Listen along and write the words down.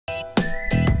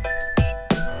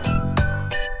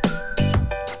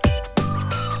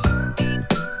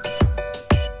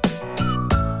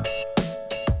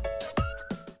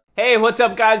Hey, what's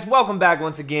up guys? Welcome back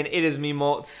once again. It is me,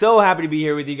 Molt. So happy to be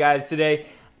here with you guys today.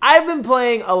 I've been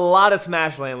playing a lot of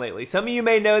Smashland lately. Some of you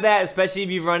may know that, especially if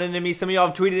you've run into me. Some of y'all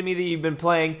have tweeted at me that you've been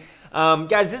playing.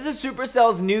 Guys, this is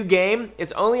Supercell's new game.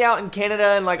 It's only out in Canada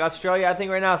and like Australia, I think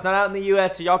right now. It's not out in the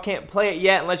US, so y'all can't play it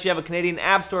yet unless you have a Canadian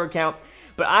App Store account.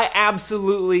 But I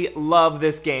absolutely love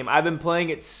this game. I've been playing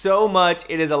it so much.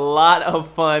 It is a lot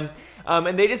of fun.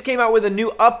 And they just came out with a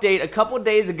new update a couple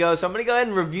days ago, so I'm going to go ahead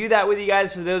and review that with you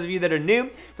guys for those of you that are new.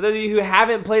 For those of you who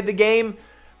haven't played the game,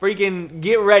 freaking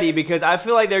get ready, because I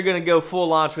feel like they're going to go full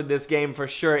launch with this game for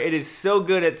sure. It is so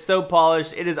good, it's so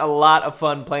polished, it is a lot of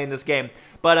fun playing this game.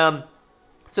 But,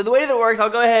 so the way that it works, I'll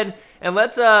go ahead and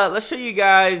let's show you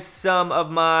guys some of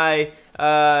my,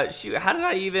 shoot, how did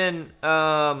I even,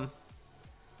 I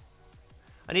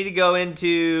need to go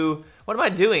into, what am I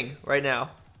doing right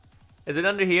now? Is it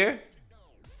under here?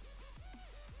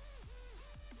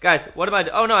 Guys, what am I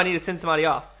doing? Oh no, I need to send somebody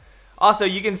off. Also,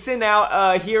 you can send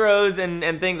out heroes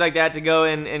and things like that to go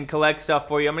and collect stuff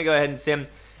for you. I'm going to go ahead and send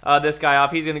this guy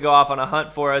off. He's going to go off on a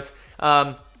hunt for us.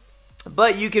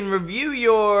 But you can review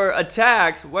your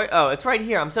attacks. Oh, it's right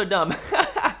here. I'm so dumb.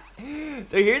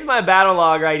 So here's my battle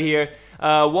log right here.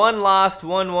 1 lost,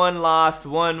 1 lost,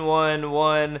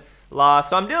 1 lost.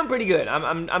 So I'm doing pretty good.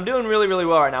 I'm doing really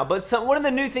well right now. But one of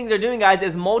the new things they're doing, guys,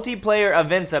 is multiplayer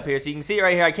events up here. So you can see it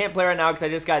right here. I can't play right now because I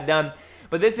just got done.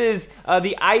 But this is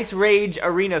the Ice Rage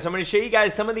Arena. So I'm going to show you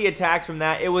guys some of the attacks from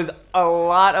that. It was a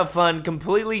lot of fun.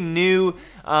 Completely new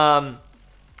map.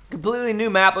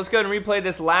 Let's go ahead and replay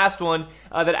this last one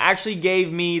that actually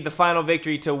gave me the final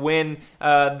victory to win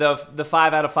the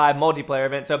 5 out of 5 multiplayer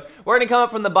event. So we're going to come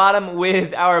up from the bottom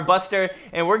with our Buster,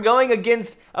 and we're going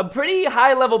against a pretty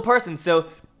high level person. So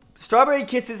Strawberry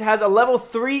Kisses has a level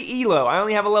 3 Elo. I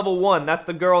only have a level 1. That's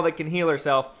the girl that can heal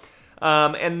herself.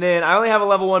 And then I only have a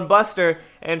level 1 Buster,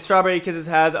 and Strawberry Kisses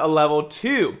has a level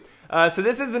 2. So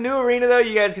this is the new arena though.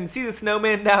 You guys can see the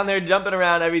snowman down there jumping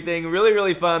around, everything.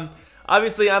 Really fun.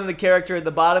 Obviously, I'm the character at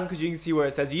the bottom because you can see where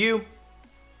it says you.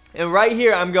 And right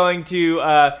here, I'm going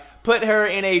to put her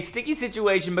in a sticky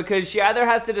situation because she either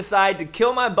has to decide to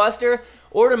kill my Buster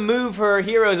or to move her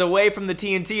heroes away from the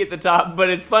TNT at the top. But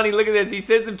it's funny, look at this. He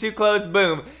sends them too close,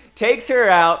 boom. Takes her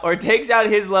out, or takes out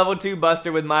his level 2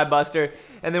 Buster with my Buster.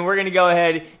 And then we're going to go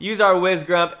ahead, use our Whiz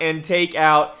Grump, and take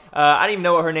out, I don't even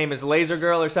know what her name is, Laser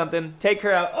Girl or something. Take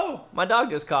her out. Oh, my dog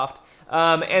just coughed.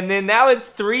 And then now it's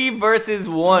 3 versus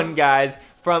 1, guys,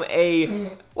 from a...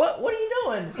 What are you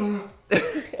doing?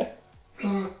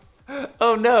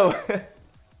 Oh, no.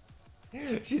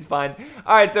 She's fine.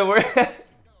 All right, so we're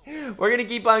going to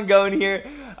keep on going here.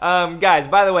 Guys,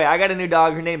 by the way, I got a new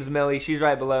dog. Her name's Millie. She's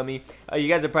right below me. You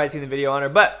guys have probably seen the video on her.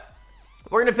 But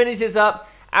we're going to finish this up.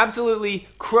 Absolutely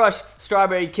crush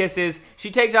Strawberry Kisses. She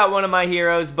takes out one of my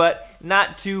heroes, but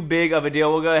not too big of a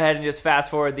deal. We'll go ahead and just fast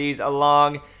forward these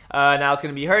along. Now it's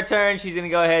going to be her turn. She's going to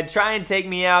go ahead, try and take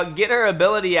me out, get her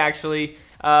ability actually,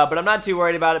 but I'm not too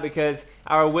worried about it because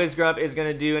our Whiz Grump is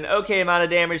going to do an okay amount of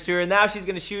damage to her. Now she's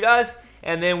going to shoot us,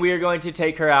 and then we are going to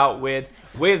take her out with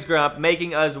Whiz Grump,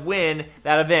 making us win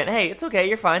that event. Hey, it's okay,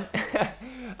 you're fine.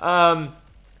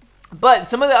 But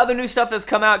some of the other new stuff that's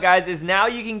come out, guys, is now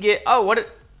you can get, oh,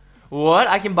 what?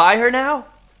 I can buy her now?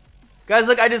 Guys,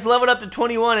 look, I just leveled up to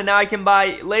 21, and now I can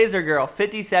buy Laser Girl,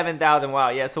 57,000.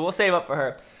 Wow, yeah, so we'll save up for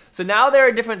her. So now there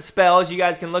are different spells. You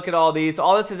guys can look at all these.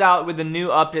 All this is out with the new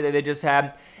update that they just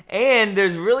had. And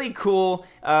there's really cool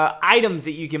items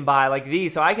that you can buy, like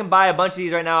these. So I can buy a bunch of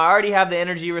these right now. I already have the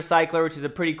Energy Recycler, which is a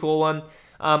pretty cool one.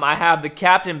 I have the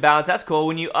Captain Bounce. That's cool.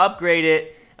 When you upgrade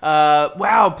it,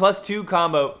 wow, +2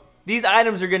 combo. These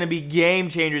items are going to be game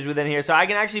changers within here. So I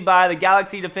can actually buy the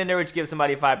Galaxy Defender, which gives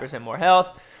somebody 5% more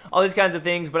health. All these kinds of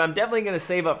things. But I'm definitely going to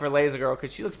save up for Laser Girl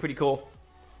because she looks pretty cool.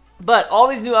 But all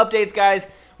these new updates, guys,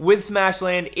 with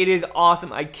Smashland, it is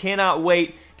awesome. I cannot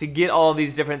wait to get all of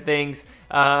these different things.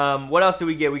 What else did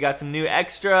we get? We got some new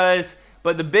extras.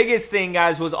 But the biggest thing,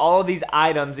 guys, was all of these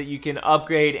items that you can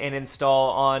upgrade and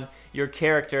install on your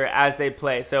character as they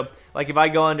play. So, like if I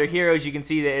go under Heroes, you can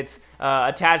see that it's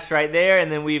attached right there.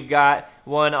 And then we've got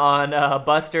one on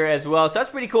Buster as well. So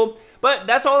that's pretty cool. But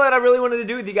that's all that I really wanted to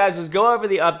do with you guys was go over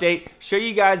the update, show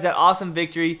you guys that awesome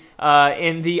victory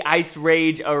in the Ice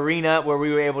Rage Arena where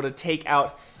we were able to take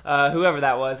out whoever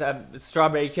that was,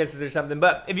 Strawberry Kisses or something.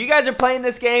 But if you guys are playing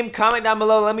this game, comment down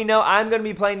below. Let me know. I'm going to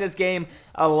be playing this game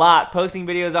a lot, posting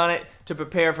videos on it to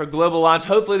prepare for global launch.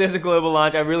 Hopefully there's a global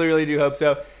launch. I really do hope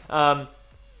so.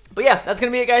 But yeah, that's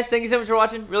going to be it, guys. Thank you so much for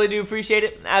watching. Really do appreciate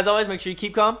it. As always, make sure you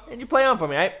keep calm and you play on for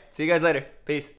me, all right? See you guys later. Peace.